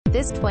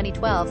This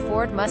 2012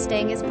 Ford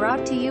Mustang is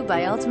brought to you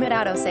by Ultimate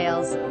Auto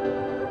Sales.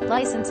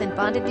 Licensed and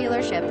bonded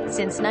dealership.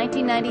 Since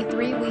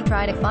 1993 we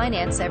try to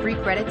finance every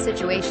credit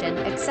situation,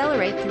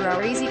 accelerate through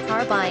our easy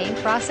car buying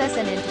process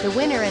and into the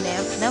winner in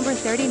AMP number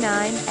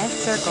 39 S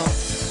Circle.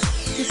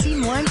 To see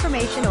more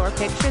information or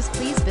pictures,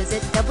 please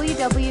visit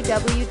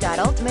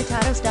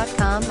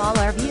www.ultimateautos.com. All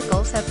our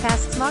vehicles have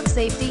passed smog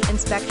safety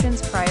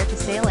inspections prior to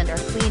sale and are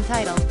clean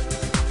title.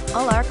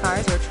 All our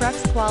cars or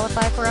trucks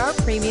qualify for our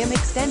premium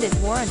extended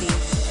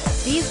warranties.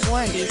 These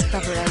warranties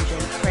cover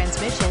engine,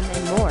 transmission,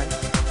 and more.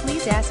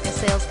 Please ask a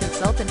sales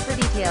consultant for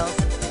details.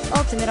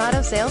 Ultimate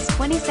Auto Sales,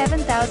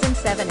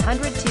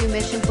 27702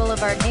 Mission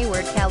Boulevard,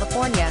 Hayward,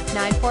 California,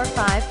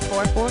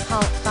 94544.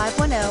 Call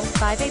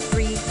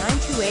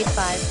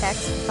 510-583-9285.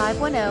 Text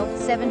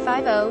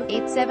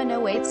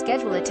 510-750-8708.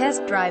 Schedule a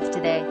test drive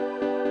today.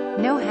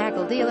 No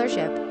haggle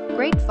dealership.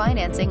 Great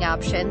financing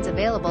options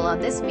available on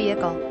this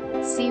vehicle.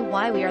 See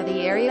why we are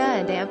the area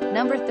and AMP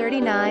number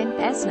 39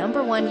 S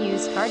number 1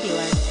 used car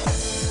dealer.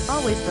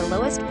 Always the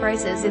lowest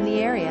prices in the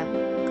area.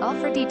 Call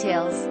for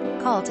details.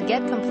 Call to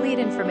get complete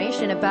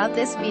information about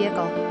this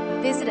vehicle.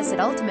 Visit us at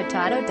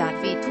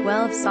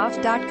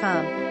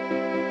ultimateauto.v12soft.com.